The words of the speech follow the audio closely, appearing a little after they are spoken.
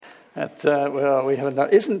Well, we haven't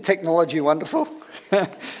done. Isn't technology wonderful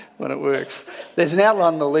when it works? There's an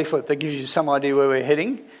outline in the leaflet that gives you some idea where we're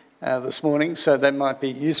heading this morning, so that might be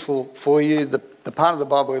useful for you. The part of the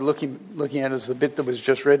Bible we're looking at is the bit that was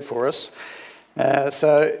just read for us.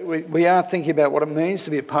 So we are thinking about what it means to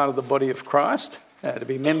be a part of the body of Christ, to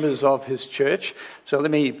be members of his church. So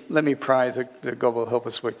let me pray that God will help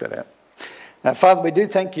us work that out. Father, we do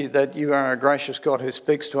thank you that you are a gracious God who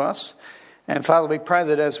speaks to us. And Father, we pray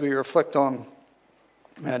that as we reflect on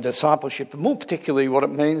discipleship, and more particularly what it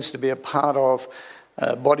means to be a part of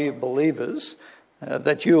a body of believers,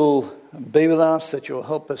 that you'll be with us, that you'll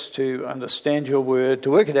help us to understand your word,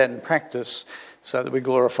 to work it out in practice so that we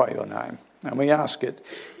glorify your name. And we ask it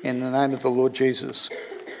in the name of the Lord Jesus.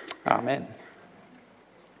 Amen.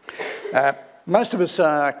 Most of us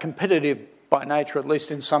are competitive by nature, at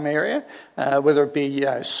least in some area, whether it be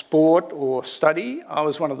sport or study. I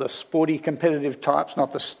was one of the sporty competitive types,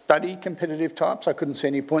 not the study competitive types. I couldn't see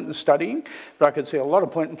any point in studying, but I could see a lot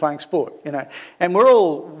of point in playing sport, And we're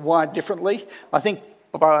all wired differently. I think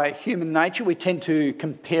by human nature we tend to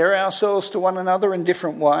compare ourselves to one another in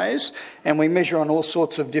different ways, and we measure on all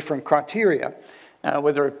sorts of different criteria,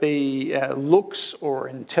 whether it be looks or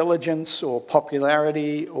intelligence or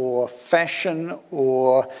popularity or fashion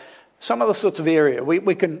or some other sorts of area.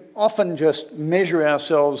 We can often just measure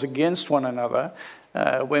ourselves against one another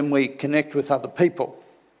when we connect with other people.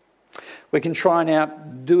 We can try and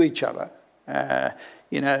outdo each other.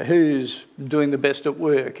 Who's doing the best at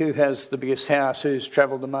work, who has the biggest house, who's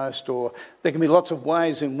travelled the most, or there can be lots of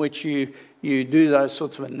ways in which you do those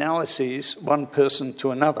sorts of analyses, one person to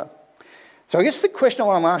another. So I guess the question I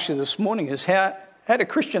want to ask you this morning is how do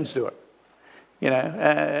Christians do it?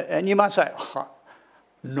 And you might say,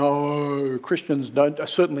 no, Christians don't,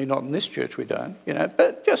 certainly not in this church we don't,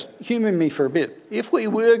 but just humour me for a bit. If we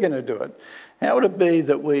were going to do it, how would it be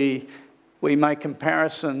that we make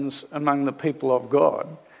comparisons among the people of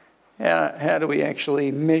God? How do we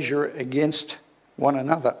actually measure against one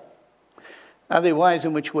another? Are there ways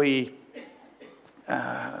in which we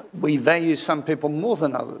value some people more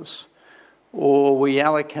than others? Or we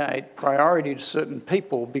allocate priority to certain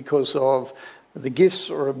people because of the gifts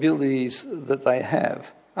or abilities that they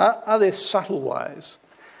have? Are there subtle ways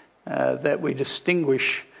that we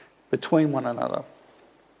distinguish between one another?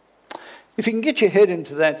 If you can get your head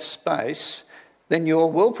into that space, then you're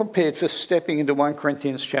well prepared for stepping into 1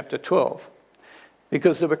 Corinthians chapter 12.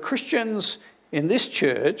 Because there were Christians in this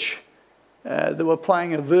church that were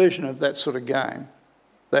playing a version of that sort of game,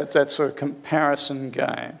 that sort of comparison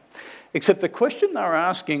game. Except the question they were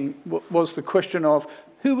asking was the question of,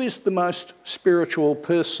 who is the most spiritual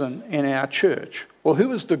person in our church? Or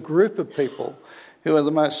who is the group of people who are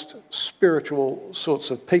the most spiritual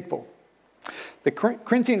sorts of people? The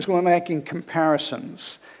Corinthians were making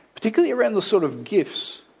comparisons, particularly around the sort of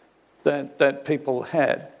gifts that people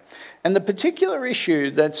had. And the particular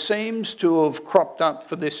issue that seems to have cropped up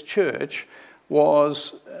for this church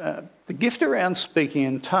was the gift around speaking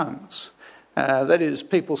in tongues. That is,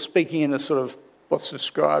 people speaking in a sort of what's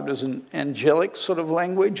described as an angelic sort of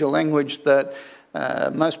language, a language that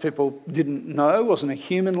most people didn't know, wasn't a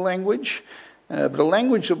human language, but a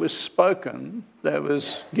language that was spoken, that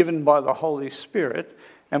was given by the Holy Spirit,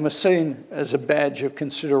 and was seen as a badge of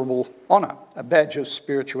considerable honour, a badge of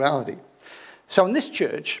spirituality. So in this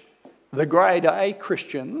church, the grade A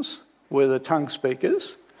Christians were the tongue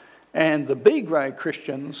speakers, and the B grade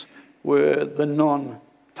Christians were the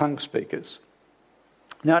non-tongue speakers.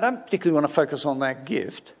 Now, I don't particularly want to focus on that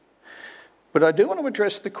gift, but I do want to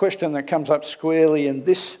address the question that comes up squarely in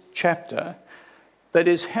this chapter, that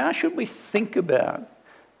is, how should we think about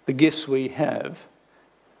the gifts we have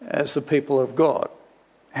as the people of God?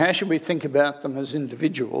 How should we think about them as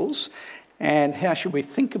individuals, and how should we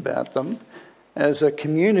think about them as a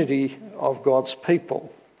community of God's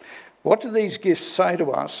people? What do these gifts say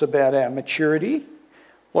to us about our maturity?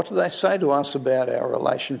 What do they say to us about our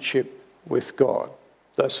relationship with God?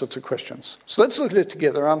 Those sorts of questions. So let's look at it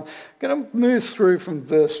together. I'm going to move through from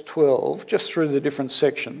verse 12, just through the different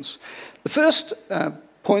sections. The first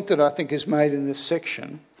point that I think is made in this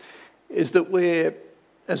section is that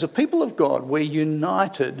as a people of God, we're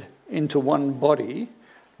united into one body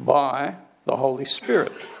by the Holy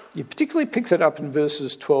Spirit. You particularly pick that up in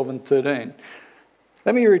verses 12 and 13.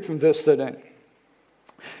 Let me read from verse 13.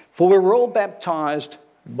 For we were all baptised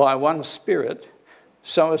by one Spirit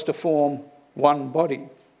so as to form one body,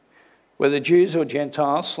 whether Jews or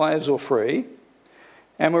Gentiles, slaves or free,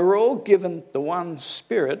 and we were all given the one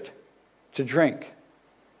Spirit to drink.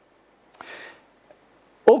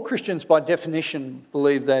 All Christians, by definition,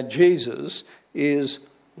 believe that Jesus is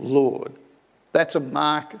Lord. That's a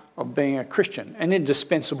mark of being a Christian, an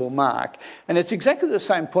indispensable mark. And it's exactly the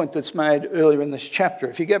same point that's made earlier in this chapter.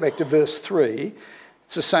 If you go back to verse 3,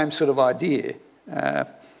 it's the same sort of idea.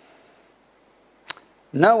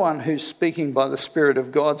 No one who's speaking by the Spirit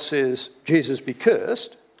of God says, Jesus be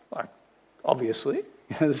cursed. Like, obviously,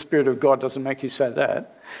 the Spirit of God doesn't make you say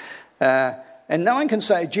that. And no one can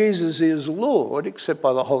say Jesus is Lord except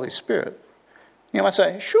by the Holy Spirit. You might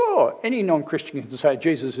say, sure, any non-Christian can say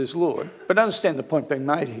Jesus is Lord, but understand the point being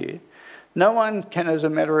made here. No one can, as a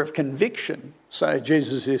matter of conviction, say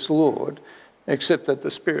Jesus is Lord, except that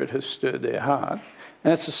the Spirit has stirred their heart.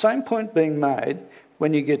 And it's the same point being made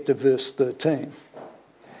when you get to verse 13.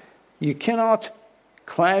 You cannot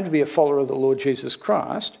claim to be a follower of the Lord Jesus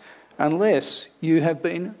Christ unless you have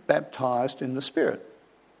been baptised in the Spirit.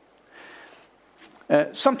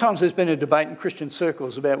 Sometimes there's been a debate in Christian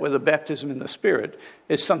circles about whether baptism in the Spirit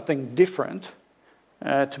is something different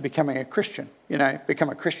to becoming a Christian. You know, become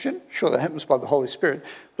a Christian, sure, that happens by the Holy Spirit,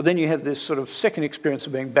 but then you have this sort of second experience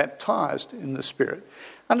of being baptised in the Spirit.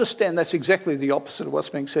 Understand that's exactly the opposite of what's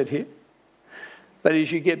being said here. That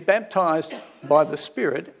is, you get baptised by the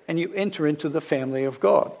Spirit and you enter into the family of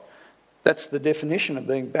God. That's the definition of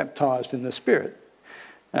being baptised in the Spirit.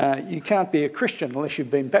 You can't be a Christian unless you've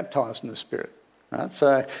been baptised in the Spirit. Right?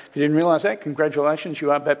 So if you didn't realise that, congratulations,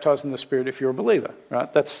 you are baptised in the Spirit if you're a believer.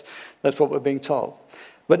 Right? That's what we're being told.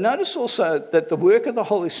 But notice also that the work of the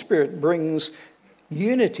Holy Spirit brings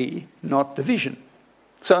unity, not division.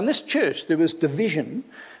 So in this church there was division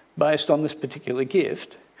based on this particular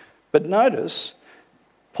gift. But notice,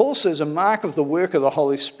 Paul says a mark of the work of the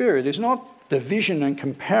Holy Spirit is not division and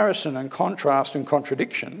comparison and contrast and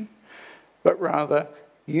contradiction, but rather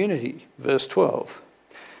unity. Verse 12.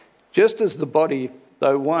 Just as the body,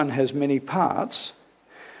 though one, has many parts,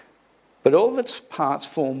 but all of its parts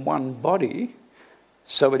form one body,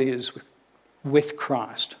 so it is with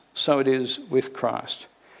Christ. So it is with Christ.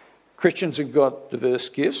 Christians have got diverse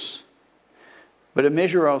gifts, but a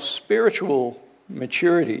measure of spiritual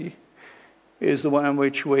maturity is the way in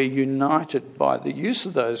which we're united by the use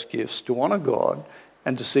of those gifts to honour God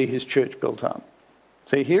and to see his church built up.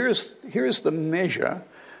 See, here is the measure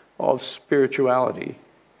of spirituality.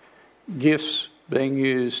 Gifts being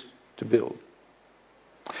used to build.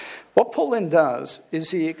 What Paul then does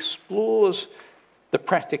is he explores the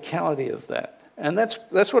practicality of that. And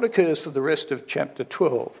that's what occurs for the rest of chapter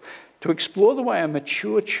 12. To explore the way a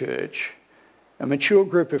mature church, a mature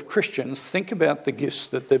group of Christians think about the gifts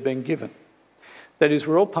that they've been given. That is,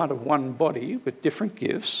 we're all part of one body with different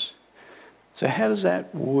gifts. So how does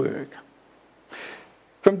that work?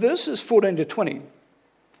 From verses 14 to 20,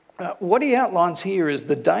 what he outlines here is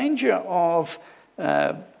the danger of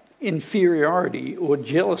inferiority or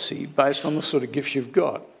jealousy based on the sort of gifts you've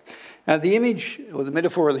got. Now, the image or the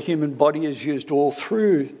metaphor of the human body is used all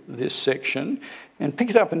through this section, and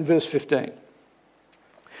pick it up in verse 15.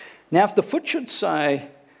 Now, if the foot should say,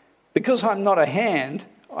 because I'm not a hand,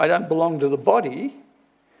 I don't belong to the body,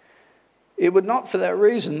 it would not for that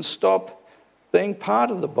reason stop being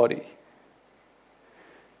part of the body.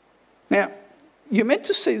 Now, you're meant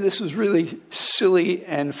to see this as really silly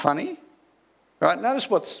and funny, right? Notice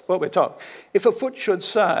what we're told. If a foot should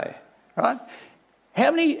say, right?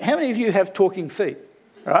 How many of you have talking feet,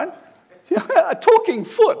 right? A talking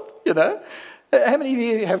foot, you know? How many of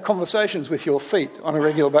you have conversations with your feet on a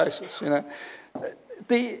regular basis, you know?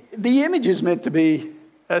 The image is meant to be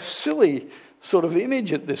a silly sort of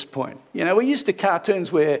image at this point. You know, we're used to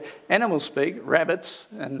cartoons where animals speak, rabbits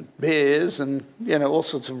and bears and, you know, all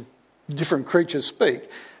sorts of different creatures speak.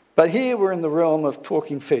 But here we're in the realm of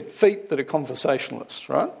talking feet that are conversationalists,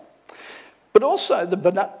 right? But also,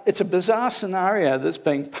 it's a bizarre scenario that's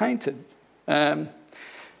being painted.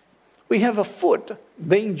 We have a foot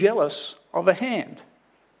being jealous of a hand.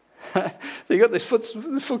 So you've got this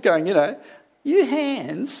foot going, you know, you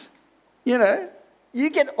hands, you know, you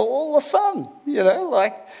get all the fun, you know,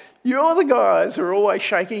 like you're the guys who are always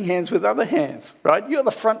shaking hands with other hands, right? You're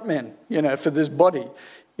the front men, you know, for this body.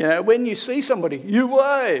 You know, when you see somebody, you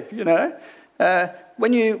wave, you know.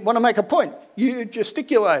 When you want to make a point, you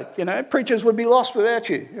gesticulate, you know. Preachers would be lost without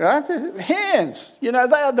you, right? Hands, you know,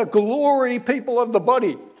 they are the glory people of the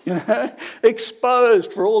body, you know,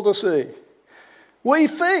 exposed for all to see. We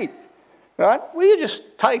feet, right? We're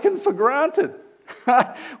just taken for granted.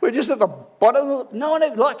 We're just at the bottom. No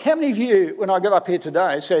one, like how many of you, when I got up here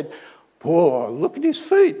today, said, "Boy, look at his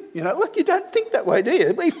feet." You know, look, you don't think that way, do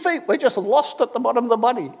you? We feet, we're just lost at the bottom of the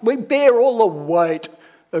body. We bear all the weight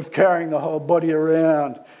of carrying the whole body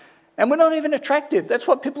around. And we're not even attractive. That's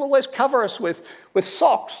what people always cover us with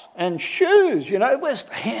socks and shoes, you know.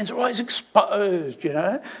 Hands are always exposed, you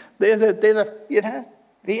know. They're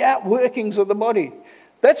the outworkings of the body.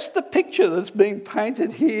 That's the picture that's being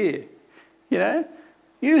painted here.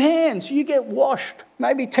 You hands, you get washed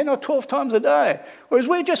maybe 10 or 12 times a day. Whereas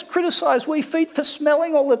we just criticise we feet for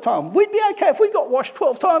smelling all the time. We'd be okay if we got washed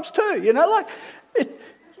 12 times too. You're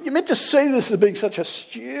meant to see this as being such a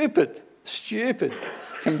stupid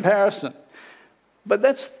comparison. But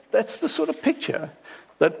that's the sort of picture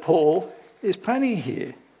that Paul is painting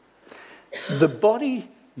here. The body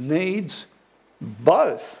needs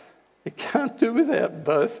both. It can't do without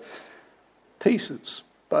both pieces,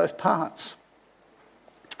 both parts.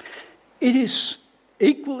 It is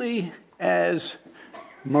equally as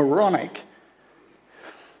moronic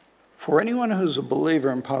for anyone who's a believer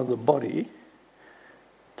and part of the body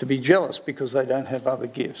to be jealous because they don't have other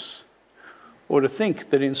gifts, or to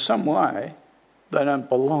think that in some way they don't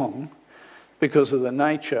belong because of the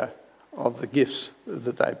nature of the gifts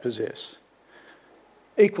that they possess.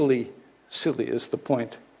 Equally silly is the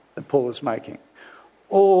point that Paul is making.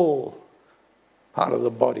 All part of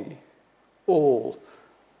the body, all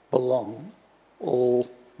belong, all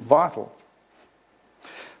vital.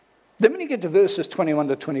 Then when you get to verses 21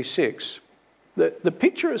 to 26, the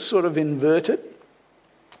picture is sort of inverted.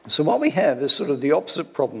 So what we have is sort of the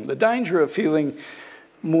opposite problem, the danger of feeling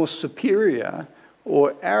more superior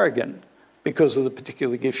or arrogant because of the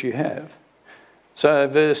particular gifts you have. So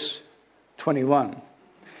verse 21,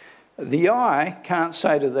 the eye can't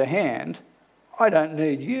say to the hand, I don't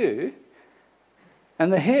need you,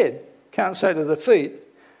 and the head can't say to the feet,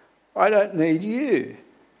 I don't need you.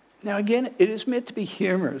 Now again, it is meant to be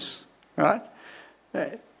humorous, right?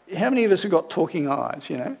 How many of us have got talking eyes,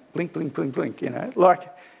 Blink, blink, blink, blink,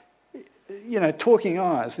 talking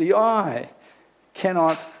eyes. The eye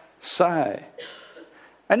cannot say.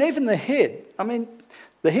 And even the head.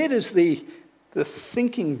 The head is the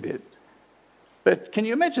thinking bit. But can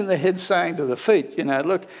you imagine the head saying to the feet,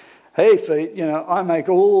 look, hey feet, I make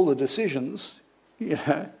all the decisions,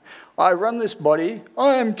 I run this body,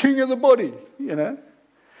 I am king of the body,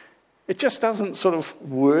 It just doesn't sort of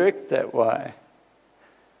work that way.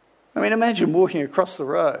 Imagine walking across the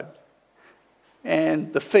road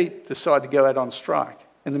and the feet decide to go out on strike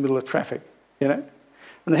in the middle of traffic, And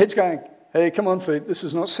the head's going, hey, come on feet, this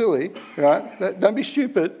is not silly, right? Don't be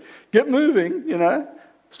stupid, get moving,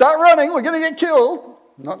 Start running, we're going to get killed.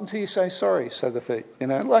 Not until you say sorry, say the feet,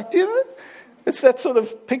 It's that sort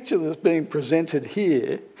of picture that's being presented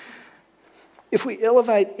here. If we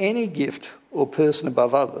elevate any gift or person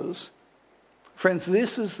above others, friends,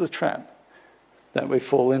 this is the trap that we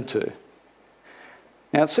fall into.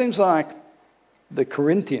 Now, it seems like the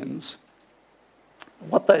Corinthians,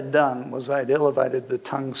 what they'd done was they'd elevated the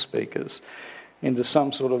tongue speakers into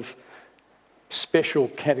some sort of special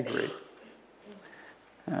category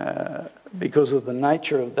because of the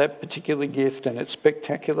nature of that particular gift and its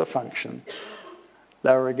spectacular function.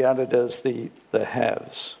 They were regarded as the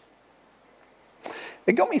haves.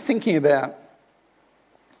 It got me thinking about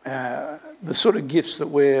the sort of gifts that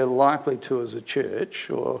we're likely to, as a church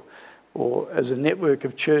or as a network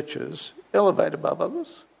of churches, elevate above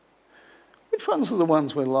others. Which ones are the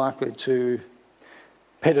ones we're likely to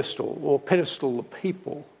pedestal the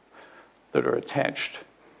people that are attached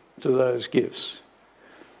to those gifts?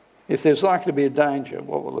 If there's likely to be a danger,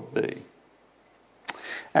 what will it be?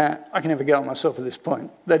 I can have a go at myself at this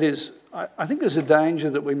point. That is, I think there's a danger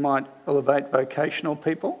that we might elevate vocational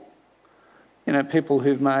people. People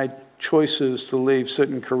who've made choices to leave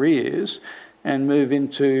certain careers and move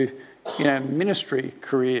into, ministry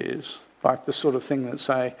careers, like the sort of thing that,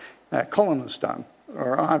 say, Colin has done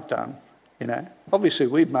or I've done. Obviously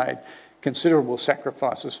we've made considerable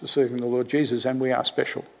sacrifices for serving the Lord Jesus, and we are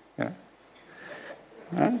special.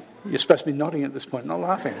 You're supposed to be nodding at this point, not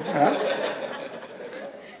laughing.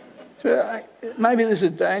 So maybe there's a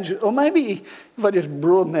danger, or maybe if I just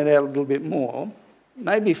broaden that out a little bit more,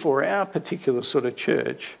 maybe for our particular sort of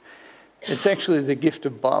church, it's actually the gift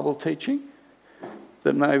of Bible teaching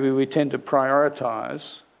that maybe we tend to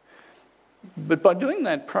prioritise. But by doing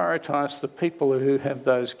that, prioritise the people who have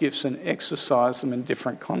those gifts and exercise them in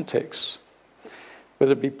different contexts,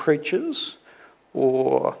 whether it be preachers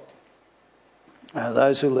or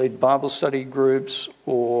those who lead Bible study groups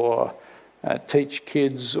or teach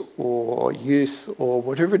kids or youth or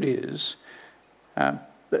whatever it is.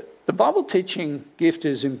 The Bible teaching gift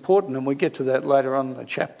is important, and we get to that later on in the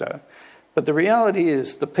chapter. But the reality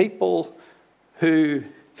is the people who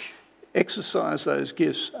exercise those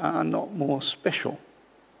gifts are not more special.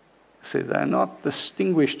 See, they're not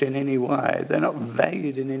distinguished in any way. They're not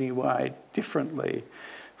valued in any way differently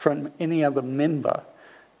from any other member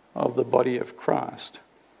of the body of Christ.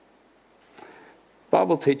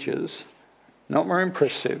 Bible teachers, not more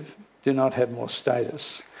impressive, do not have more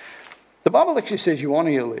status. The Bible actually says you honour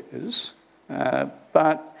your leaders,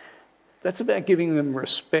 but that's about giving them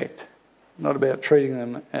respect, not about treating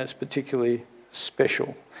them as particularly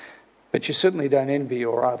special. But you certainly don't envy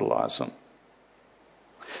or idolise them.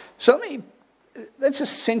 So that's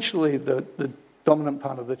essentially the dominant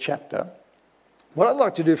part of the chapter. What I'd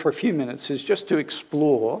like to do for a few minutes is just to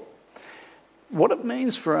explore what it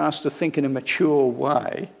means for us to think in a mature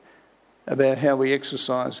way about how we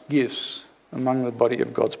exercise gifts among the body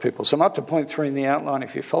of God's people. So I'm up to point 3 in the outline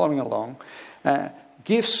if you're following along.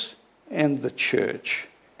 Gifts and the church.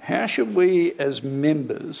 How should we as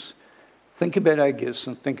members think about our gifts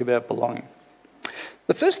and think about belonging?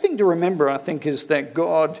 The first thing to remember, I think, is that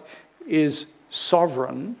God is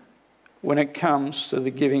sovereign when it comes to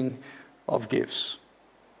the giving of gifts.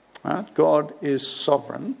 Right? God is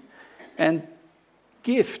sovereign, and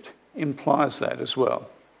gift implies that as well.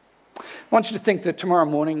 I want you to think that tomorrow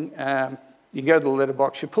morning you go to the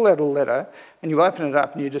letterbox, you pull out a letter, and you open it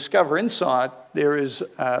up and you discover inside there is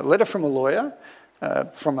a letter from a lawyer,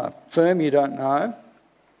 from a firm you don't know,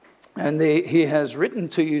 and he has written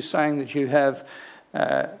to you saying that you have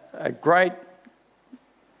a great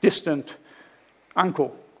distant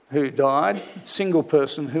uncle who died, single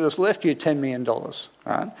person, who has left you $10 million,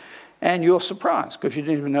 right? And you're surprised because you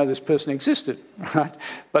didn't even know this person existed, right?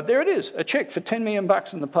 But there it is, a cheque for $10 million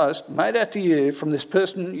in the post, made out to you from this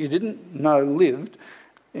person you didn't know lived.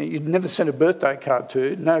 You'd never sent a birthday card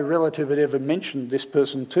to, no relative had ever mentioned this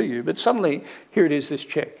person to you, but suddenly here it is, this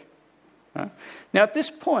cheque. Right? Now at this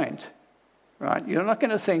point, right, you're not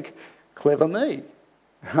going to think, clever me,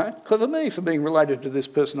 right? Clever me for being related to this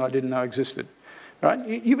person I didn't know existed. Right?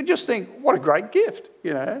 You would just think, what a great gift,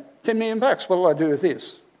 $10 million, what will I do with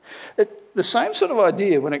this? The same sort of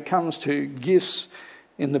idea when it comes to gifts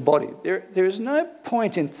in the body. There is no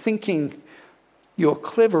point in thinking you're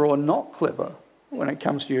clever or not clever when it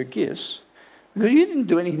comes to your gifts, because you didn't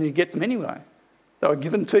do anything to get them anyway. They were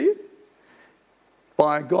given to you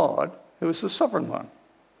by God, who is the sovereign one.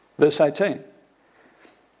 Verse 18.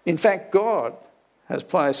 In fact, God has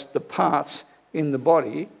placed the parts in the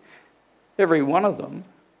body, every one of them,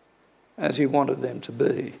 as he wanted them to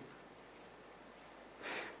be.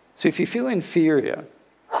 So if you feel inferior,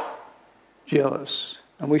 jealous,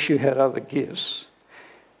 and wish you had other gifts,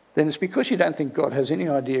 then it's because you don't think God has any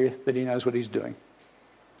idea that he knows what he's doing.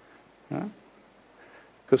 Right?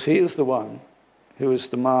 Because he is the one who is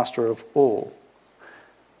the master of all.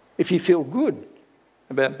 If you feel good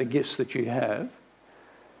about the gifts that you have,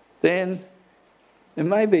 then it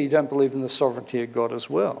may be you don't believe in the sovereignty of God as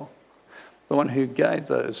well, the one who gave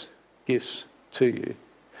those gifts to you.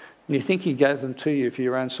 And you think he gave them to you for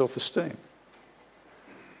your own self-esteem.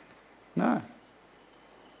 No.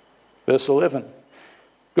 Verse 11,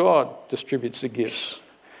 God distributes the gifts.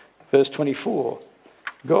 Verse 24,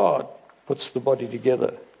 God puts the body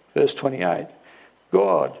together. Verse 28,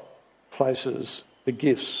 God places the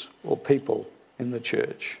gifts or people in the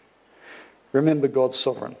church. Remember, God's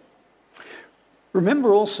sovereign.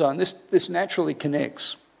 Remember also, and this naturally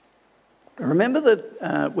connects, remember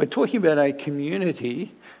that we're talking about a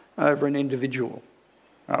community over an individual.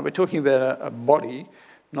 Right? We're talking about a body,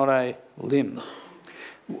 not a limb.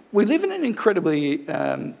 We live in an incredibly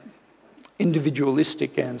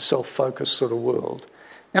individualistic and self-focused sort of world.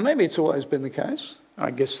 Now, maybe it's always been the case.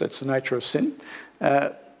 I guess that's the nature of sin.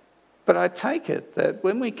 But I take it that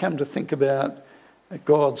when we come to think about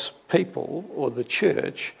God's people or the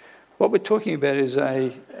church, what we're talking about is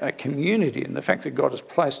a community, and the fact that God has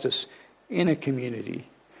placed us in a community.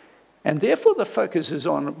 And therefore the focus is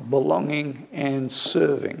on belonging and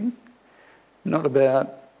serving, not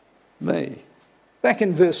about me. Back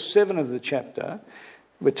in verse 7 of the chapter,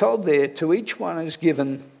 we're told there, to each one is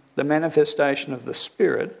given the manifestation of the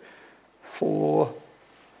Spirit for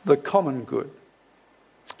the common good.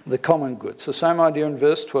 The common good. It's the same idea in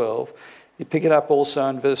verse 12. You pick it up also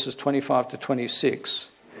in verses 25 to 26.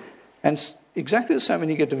 And it's exactly the same when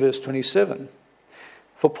you get to verse 27.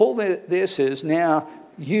 For Paul there says, now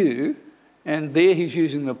you, and there he's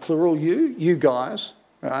using the plural you guys,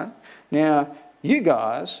 right? Now you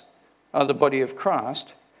guys are the body of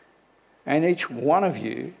Christ, and each one of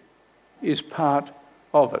you is part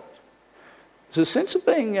of it. There's a sense of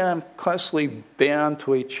being closely bound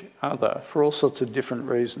to each other for all sorts of different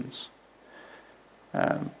reasons.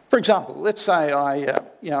 For example, let's say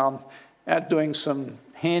I'm out doing some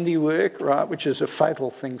handiwork, right, which is a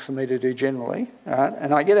fatal thing for me to do generally, right?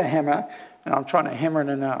 And I get a hammer and I'm trying to hammer in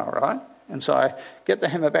a nail, right? And so I get the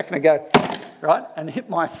hammer back and I go, right, and hit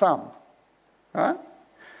my thumb, right,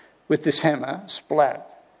 with this hammer,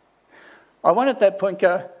 splat. I won't at that point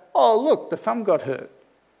go, oh, look, the thumb got hurt.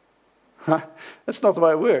 That's not the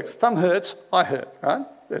way it works. Thumb hurts, I hurt, right?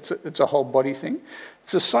 It's a whole body thing.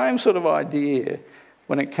 It's the same sort of idea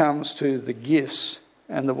when it comes to the gifts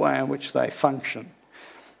and the way in which they function.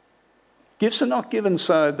 Gifts are not given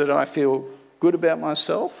so that I feel good about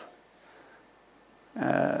myself.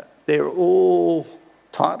 They're all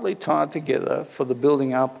tightly tied together for the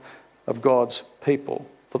building up of God's people,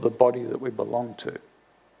 for the body that we belong to.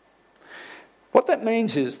 What that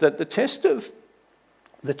means is that the test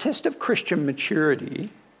of Christian maturity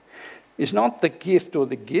is not the gift or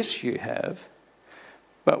the gifts you have,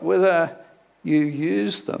 but whether you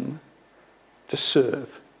use them to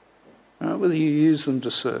serve. Right? Whether you use them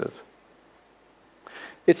to serve.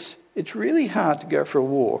 It's really hard to go for a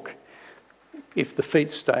walk if the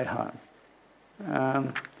feet stay home.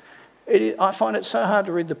 I find it so hard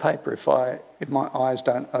to read the paper if my eyes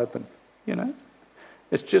don't open, you know.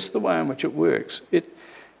 It's just the way in which it works.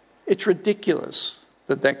 It's ridiculous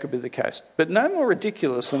that could be the case. But no more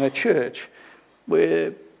ridiculous than a church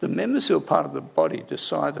where the members who are part of the body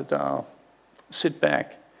decide that they'll sit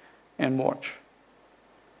back and watch.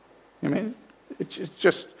 I mean, it's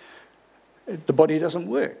just, the body doesn't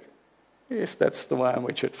work if that's the way in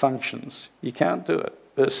which it functions. You can't do it.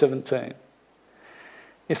 Verse 17.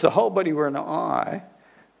 If the whole body were an eye,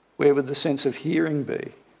 where would the sense of hearing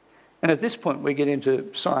be? And at this point we get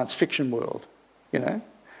into science fiction world, you know.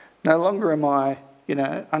 No longer am I, you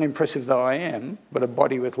know, unimpressive though I am, but a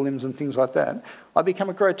body with limbs and things like that. I become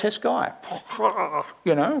a grotesque guy.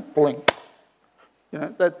 You know, blink. You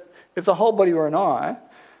know, that if the whole body were an eye,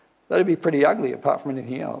 that'd be pretty ugly apart from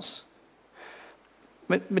anything else.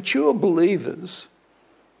 Mature believers,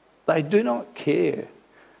 they do not care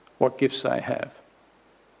what gifts they have.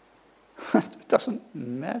 It doesn't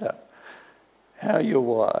matter how you're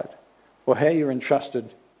wired or how you're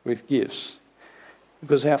entrusted with gifts,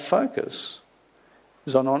 because our focus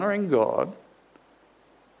is on honouring God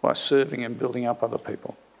by serving and building up other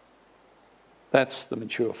people. That's the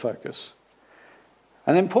mature focus.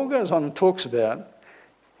 And then Paul goes on and talks about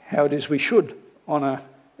how it is we should honour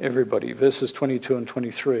everybody, verses 22 and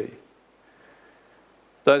 23.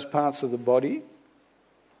 Those parts of the body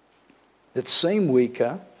that seem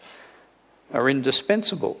weaker are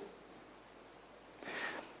indispensable.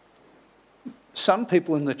 Some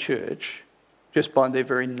people in the church, just by their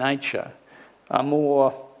very nature, are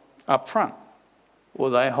more upfront, or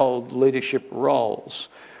they hold leadership roles,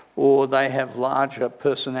 or they have larger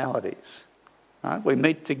personalities. Right? We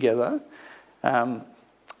meet together.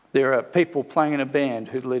 There are people playing in a band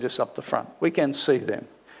who lead us up the front. We can see them.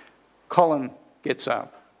 Colin gets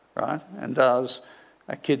up, right, and does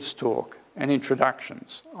a kids' talk and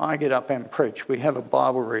introductions. I get up and preach. We have a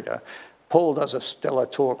Bible reader. Paul does a stellar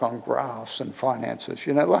talk on graphs and finances.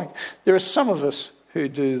 You know, like, there are some of us who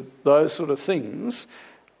do those sort of things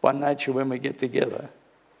by nature when we get together.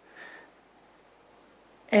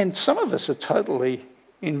 And some of us are totally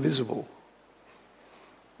invisible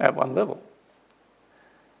at one level,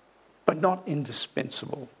 but not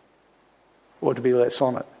indispensable, or to be less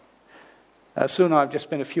honoured. Sue and I have just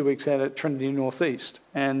spent a few weeks out at Trinity North East,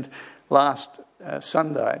 and last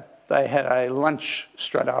Sunday they had a lunch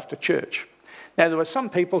straight after church. Now, there were some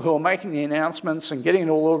people who were making the announcements and getting it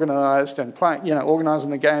all organised and playing, you know, organising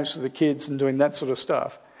the games for the kids and doing that sort of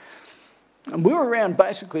stuff. And we were around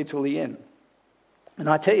basically till the end. And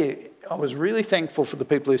I tell you, I was really thankful for the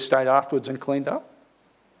people who stayed afterwards and cleaned up.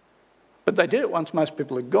 But they did it once most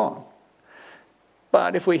people had gone.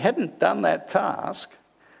 But if we hadn't done that task,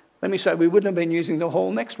 let me say we wouldn't have been using the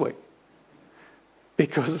hall next week,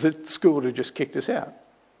 because the school would have just kicked us out,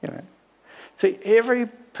 you know. See, every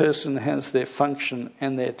person has their function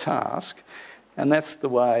and their task, and that's the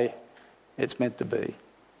way it's meant to be.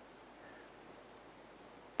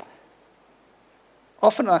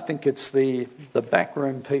 Often I think it's the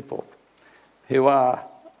backroom people who are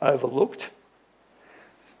overlooked,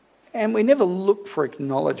 and we never look for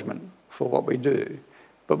acknowledgement for what we do,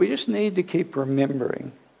 but we just need to keep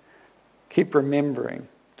remembering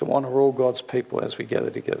to honour all God's people as we gather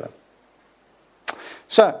together.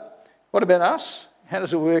 So, what about us? How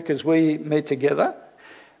does it work as we meet together?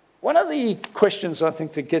 One of the questions I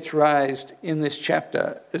think that gets raised in this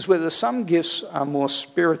chapter is whether some gifts are more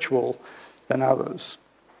spiritual than others.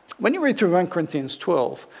 When you read through 1 Corinthians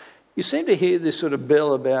 12, you seem to hear this sort of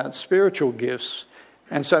bell about spiritual gifts,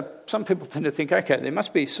 and so some people tend to think, okay, there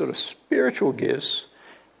must be sort of spiritual gifts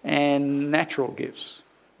and natural gifts.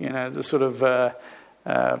 You know, the sort of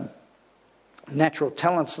natural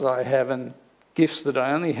talents that I have and gifts that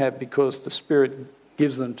I only have because the Spirit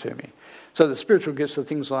gives them to me. So the spiritual gifts are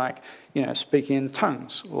things like, speaking in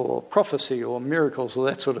tongues or prophecy or miracles or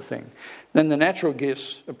that sort of thing. Then the natural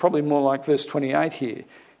gifts are probably more like verse 28 here,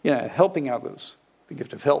 helping others, the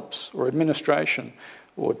gift of helps, or administration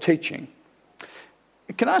or teaching.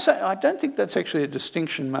 Can I say, I don't think that's actually a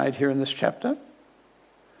distinction made here in this chapter.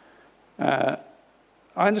 I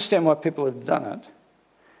understand why people have done it,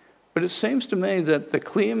 but it seems to me that the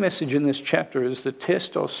clear message in this chapter is the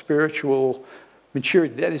test of spiritual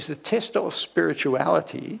maturity. That is the test of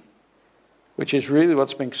spirituality, which is really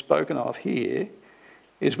what's being spoken of here,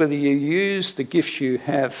 is whether you use the gifts you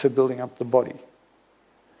have for building up the body.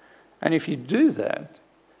 And if you do that,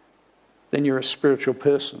 then you're a spiritual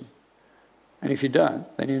person. And if you don't,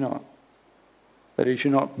 then you're not. That is,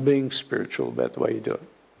 you're not being spiritual about the way you do it.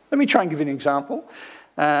 Let me try and give you an example.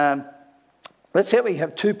 Let's say we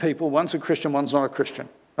have two people, one's a Christian, one's not a Christian,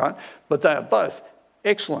 right? But they are both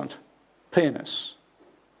excellent pianists,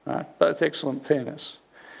 right? Both excellent pianists.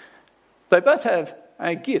 They both have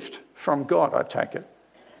a gift from God, I take it.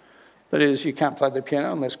 That is, you can't play the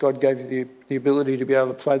piano unless God gave you the ability to be able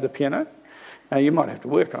to play the piano. Now, you might have to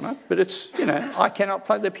work on it, but it's, I cannot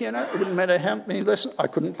play the piano. It wouldn't matter how many lessons. I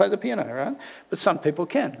couldn't play the piano, right? But some people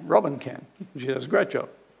can. Robin can. She does a great job,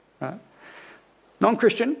 right?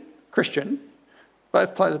 Non-Christian, Christian,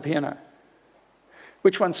 both play the piano.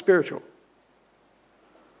 Which one's spiritual?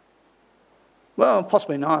 Well,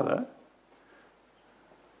 possibly neither.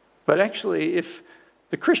 But actually, if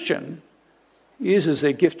the Christian uses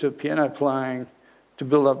their gift of piano playing to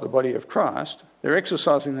build up the body of Christ, they're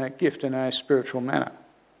exercising that gift in a spiritual manner,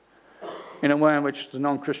 in a way in which the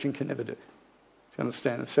non-Christian can never do. Do you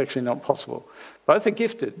understand? It's actually not possible. Both are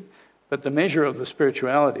gifted, but the measure of the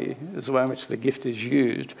spirituality is the way in which the gift is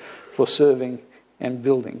used for serving and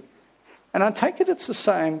building. And I take it it's the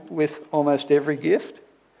same with almost every gift.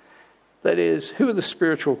 That is, who are the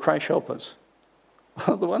spiritual creche helpers?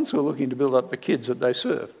 Well, the ones who are looking to build up the kids that they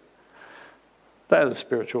serve. They're the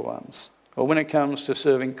spiritual ones. Or when it comes to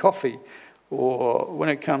serving coffee, or when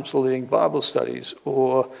it comes to leading Bible studies,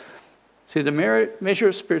 or... See, the measure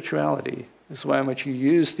of spirituality is the way in which you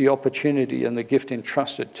use the opportunity and the gift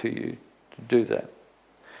entrusted to you to do that.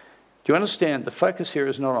 Do you understand? The focus here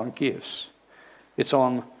is not on gifts. It's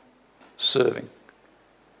on serving.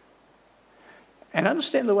 And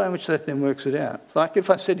understand the way in which that then works it out. Like if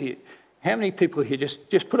I said to you, how many people here,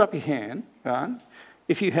 just put up your hand, right,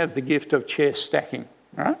 if you have the gift of chair stacking,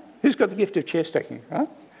 right? Who's got the gift of chair stacking, right?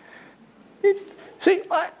 See,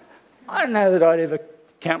 I don't know that I'd ever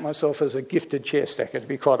count myself as a gifted chair stacker, to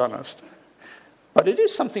be quite honest. But it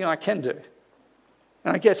is something I can do.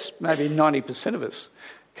 And I guess maybe 90% of us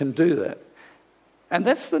can do that. And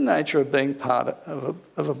that's the nature of being part of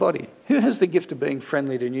a body. Who has the gift of being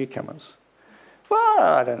friendly to newcomers? Well,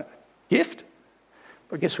 I don't know. Gift?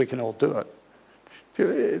 I guess we can all do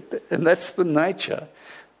it. And that's the nature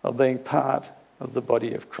of being part of the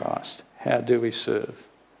body of Christ. How do we serve?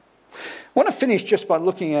 I want to finish just by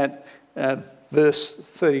looking at verse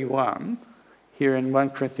 31 here in 1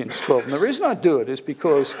 Corinthians 12. And the reason I do it is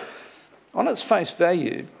because on its face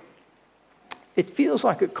value, it feels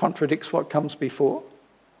like it contradicts what comes before.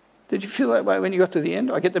 Did you feel that way when you got to the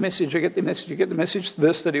end? I get the message, I get the message, you get the message.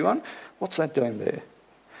 Verse 31, what's that doing there?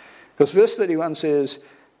 Because verse 31 says,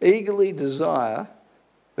 eagerly desire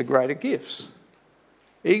the greater gifts.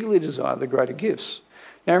 Eagerly desire the greater gifts.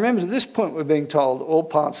 Now remember, at this point we're being told all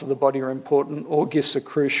parts of the body are important, all gifts are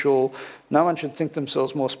crucial, no one should think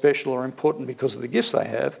themselves more special or important because of the gifts they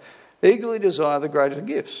have. Eagerly desire the greater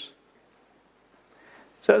gifts.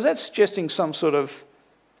 So is that suggesting some sort of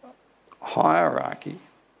hierarchy?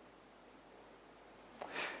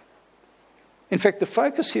 In fact, the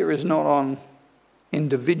focus here is not on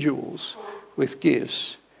individuals with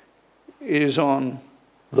gifts, it is on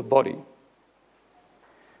the body.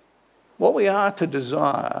 What we are to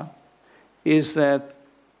desire is that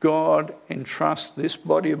God entrusts this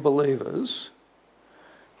body of believers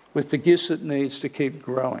with the gifts it needs to keep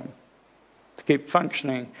growing, to keep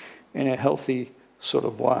functioning in a healthy sort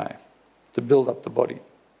of way, to build up the body.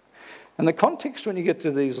 And the context when you get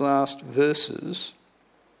to these last verses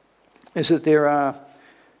is that there are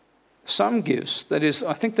some gifts, that is,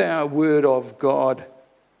 I think they are word of God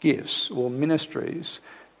gifts or ministries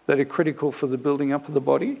that are critical for the building up of the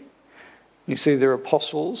body. You see, there are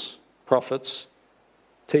apostles, prophets,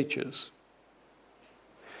 teachers.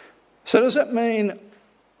 So does that mean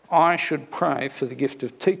I should pray for the gift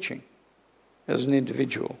of teaching as an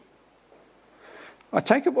individual? I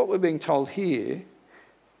take it what we're being told here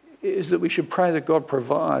is that we should pray that God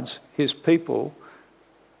provides his people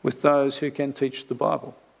with those who can teach the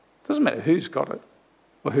Bible. It doesn't matter who's got it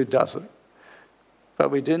or who does it. But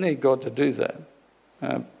we do need God to do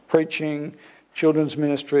that. Preaching, children's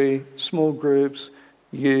ministry, small groups,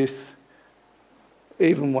 youth,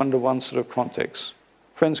 even one-to-one sort of context.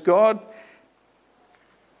 Friends, God,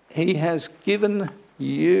 He has given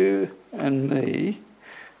you and me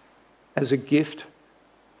as a gift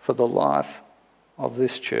for the life of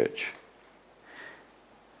this church.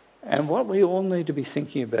 And what we all need to be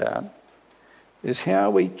thinking about is how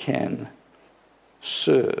we can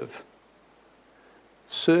serve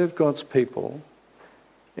God's people,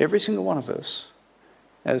 every single one of us,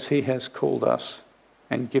 as He has called us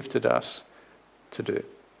and gifted us to do.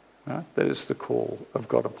 Right? That is the call of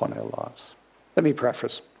God upon our lives. Let me pray for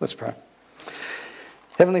us. Let's pray.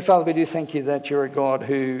 Heavenly Father, we do thank you that you're a God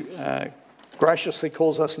who graciously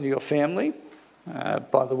calls us into your family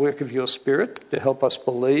by the work of your Spirit to help us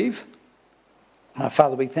believe.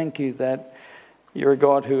 Father, we thank you that you're a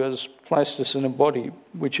God who has placed us in a body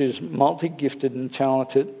which is multi-gifted and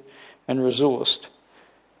talented and resourced.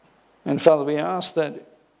 And Father, we ask that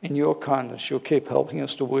in your kindness you'll keep helping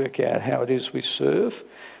us to work out how it is we serve,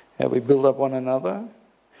 how we build up one another,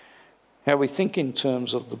 how we think in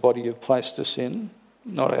terms of the body you've placed us in,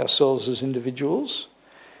 not ourselves as individuals.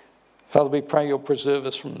 Father, we pray you'll preserve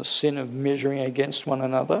us from the sin of measuring against one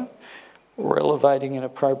another or elevating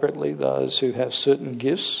inappropriately those who have certain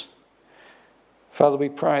gifts. Father, we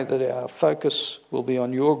pray that our focus will be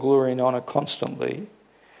on your glory and honour constantly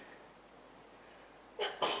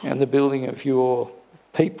and the building of your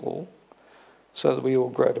people so that we all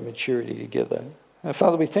grow to maturity together. And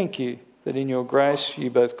Father, we thank you that in your grace you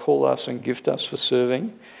both call us and gift us for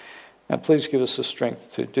serving. And please give us the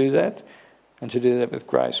strength to do that and to do that with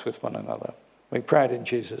grace with one another. We pray it in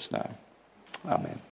Jesus' name. Amen.